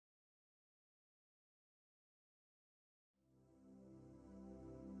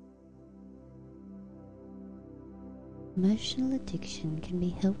Emotional addiction can be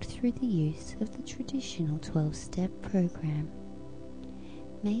helped through the use of the traditional 12-step program.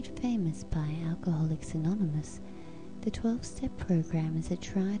 Made famous by Alcoholics Anonymous, the 12-step program is a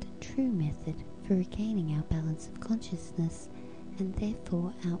tried and true method for regaining our balance of consciousness and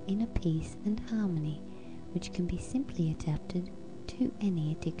therefore our inner peace and harmony, which can be simply adapted to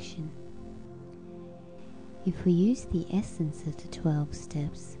any addiction. If we use the essence of the 12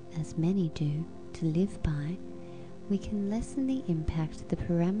 steps, as many do, to live by, we can lessen the impact the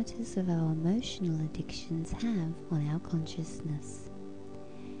parameters of our emotional addictions have on our consciousness.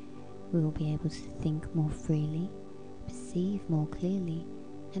 We will be able to think more freely, perceive more clearly,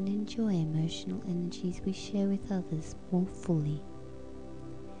 and enjoy emotional energies we share with others more fully.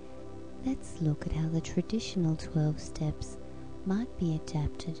 Let's look at how the traditional 12 steps might be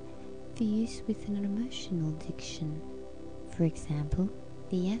adapted for use with an emotional addiction. For example,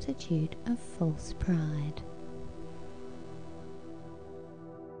 the attitude of false pride.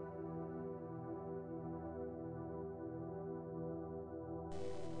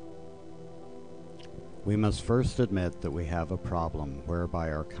 We must first admit that we have a problem whereby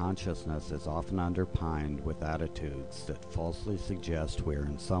our consciousness is often underpinned with attitudes that falsely suggest we are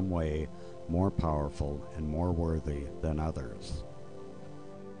in some way more powerful and more worthy than others.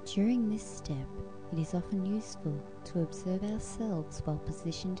 During this step, it is often useful to observe ourselves while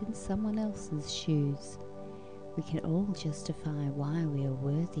positioned in someone else's shoes. We can all justify why we are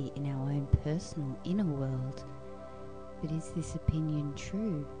worthy in our own personal inner world. But is this opinion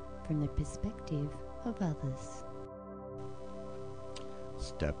true from the perspective of others?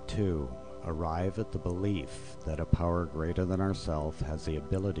 Step 2. Arrive at the belief that a power greater than ourselves has the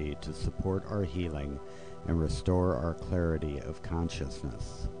ability to support our healing and restore our clarity of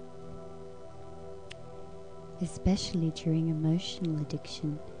consciousness. Especially during emotional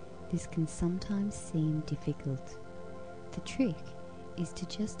addiction, this can sometimes seem difficult. The trick is to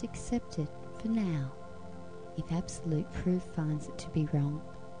just accept it for now. If absolute proof finds it to be wrong,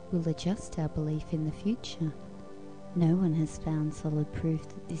 we'll adjust our belief in the future. No one has found solid proof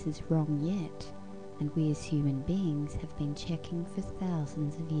that this is wrong yet, and we as human beings have been checking for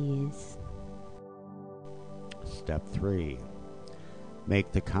thousands of years. Step 3.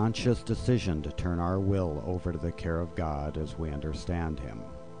 Make the conscious decision to turn our will over to the care of God as we understand Him.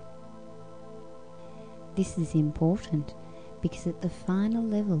 This is important because at the final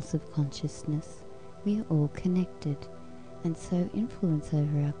levels of consciousness, we are all connected, and so influence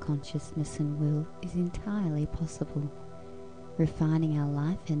over our consciousness and will is entirely possible. Refining our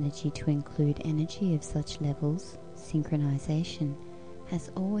life energy to include energy of such levels, synchronization, has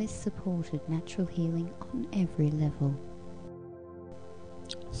always supported natural healing on every level.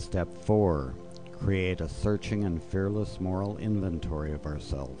 Step 4. Create a searching and fearless moral inventory of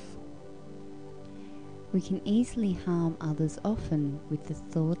ourselves. We can easily harm others often with the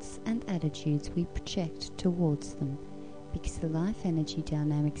thoughts and attitudes we project towards them, because the life energy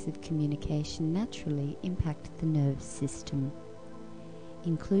dynamics of communication naturally impact the nervous system.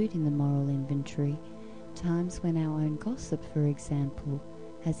 Include in the moral inventory times when our own gossip, for example,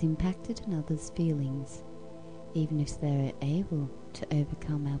 has impacted another's feelings. Even if they are able to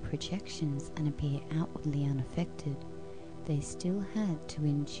overcome our projections and appear outwardly unaffected, they still had to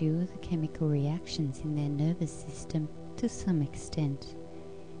endure the chemical reactions in their nervous system to some extent.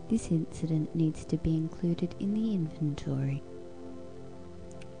 This incident needs to be included in the inventory.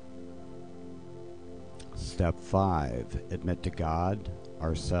 Step 5. Admit to God,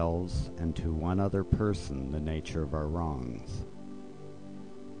 ourselves, and to one other person the nature of our wrongs.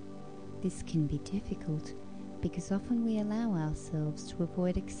 This can be difficult because often we allow ourselves to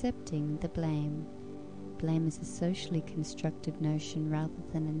avoid accepting the blame. Blame is a socially constructed notion rather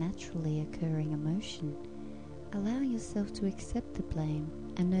than a naturally occurring emotion. Allow yourself to accept the blame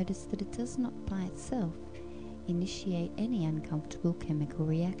and notice that it does not by itself initiate any uncomfortable chemical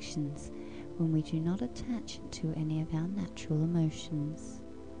reactions when we do not attach it to any of our natural emotions.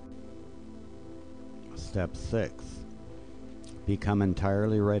 Step 6. Become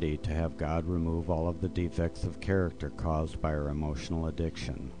entirely ready to have God remove all of the defects of character caused by our emotional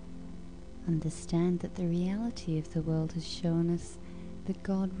addiction. Understand that the reality of the world has shown us that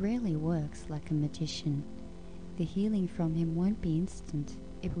God rarely works like a magician. The healing from Him won't be instant,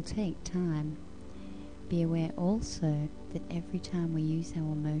 it will take time. Be aware also that every time we use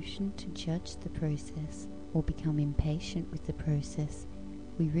our emotion to judge the process or become impatient with the process,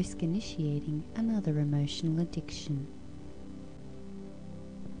 we risk initiating another emotional addiction.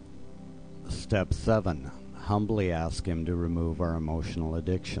 Step 7. Humbly ask Him to remove our emotional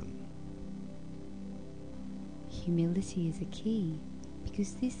addiction. Humility is a key,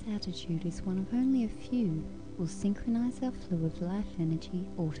 because this attitude is one of only a few will synchronize our flow of life energy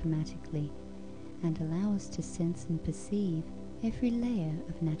automatically and allow us to sense and perceive every layer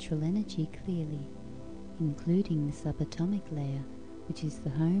of natural energy clearly, including the subatomic layer, which is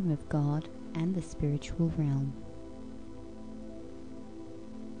the home of God and the spiritual realm.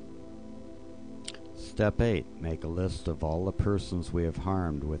 Step 8. Make a list of all the persons we have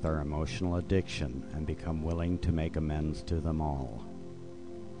harmed with our emotional addiction and become willing to make amends to them all.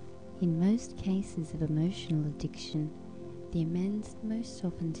 In most cases of emotional addiction, the amends most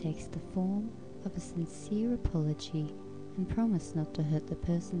often takes the form of a sincere apology and promise not to hurt the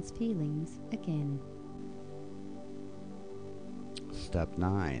person's feelings again. Step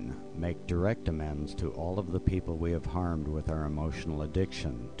 9. Make direct amends to all of the people we have harmed with our emotional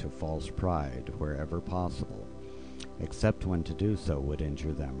addiction to false pride wherever possible, except when to do so would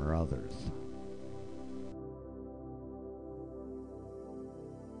injure them or others.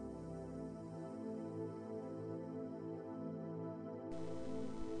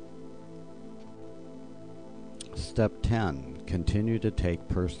 Step 10. Continue to take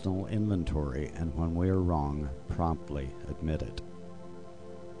personal inventory, and when we are wrong, promptly admit it.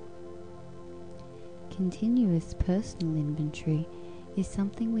 Continuous personal inventory is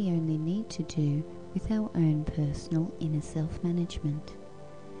something we only need to do with our own personal inner self-management.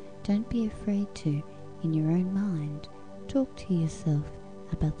 Don't be afraid to, in your own mind, talk to yourself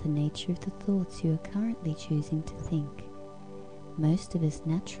about the nature of the thoughts you are currently choosing to think. Most of us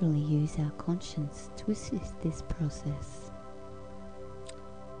naturally use our conscience to assist this process.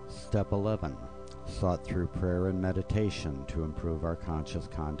 Step 11. Sought through prayer and meditation to improve our conscious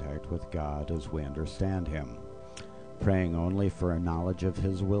contact with God as we understand Him, praying only for a knowledge of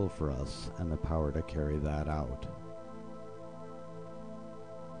His will for us and the power to carry that out.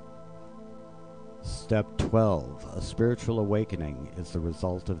 Step 12. A spiritual awakening is the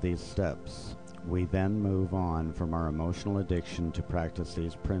result of these steps. We then move on from our emotional addiction to practice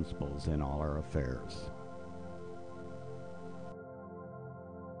these principles in all our affairs.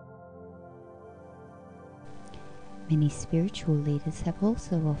 Many spiritual leaders have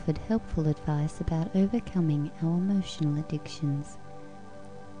also offered helpful advice about overcoming our emotional addictions.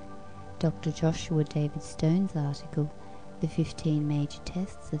 Dr. Joshua David Stone's article, The 15 Major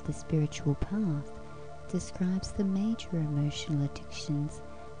Tests of the Spiritual Path, describes the major emotional addictions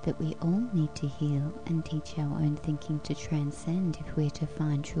that we all need to heal and teach our own thinking to transcend if we're to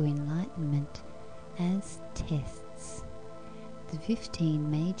find true enlightenment as tests. The 15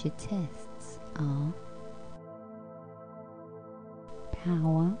 major tests are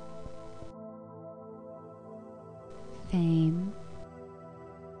power, fame,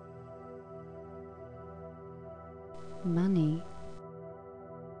 money,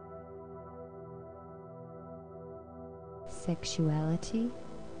 sexuality,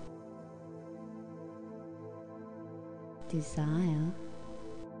 desire,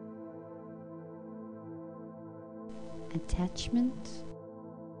 attachment,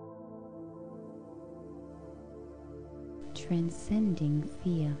 transcending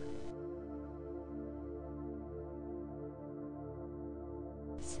fear,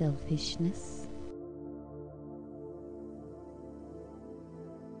 selfishness,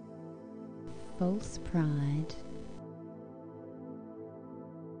 false pride,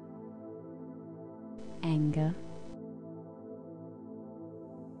 anger,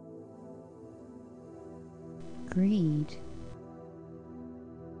 greed,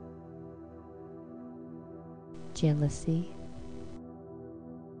 jealousy,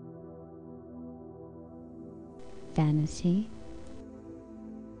 vanity,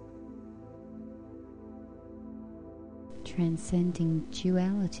 transcending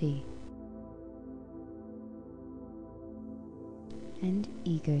duality, and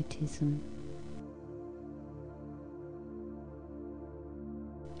egotism.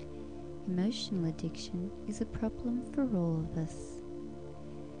 Emotional addiction is a problem for all of us.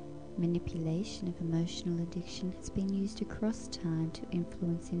 Manipulation of emotional addiction has been used across time to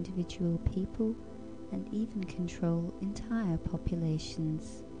influence individual people and even control entire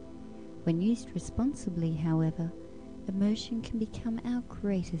populations. When used responsibly, however, emotion can become our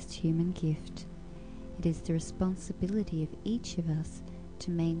greatest human gift. It is the responsibility of each of us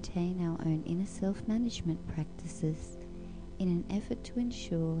to maintain our own inner self-management practices in an effort to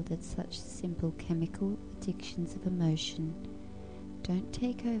ensure that such simple chemical addictions of emotion don't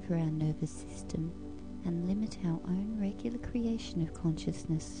take over our nervous system and limit our own regular creation of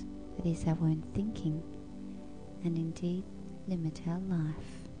consciousness, that is our own thinking, and indeed limit our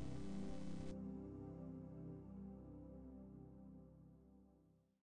life.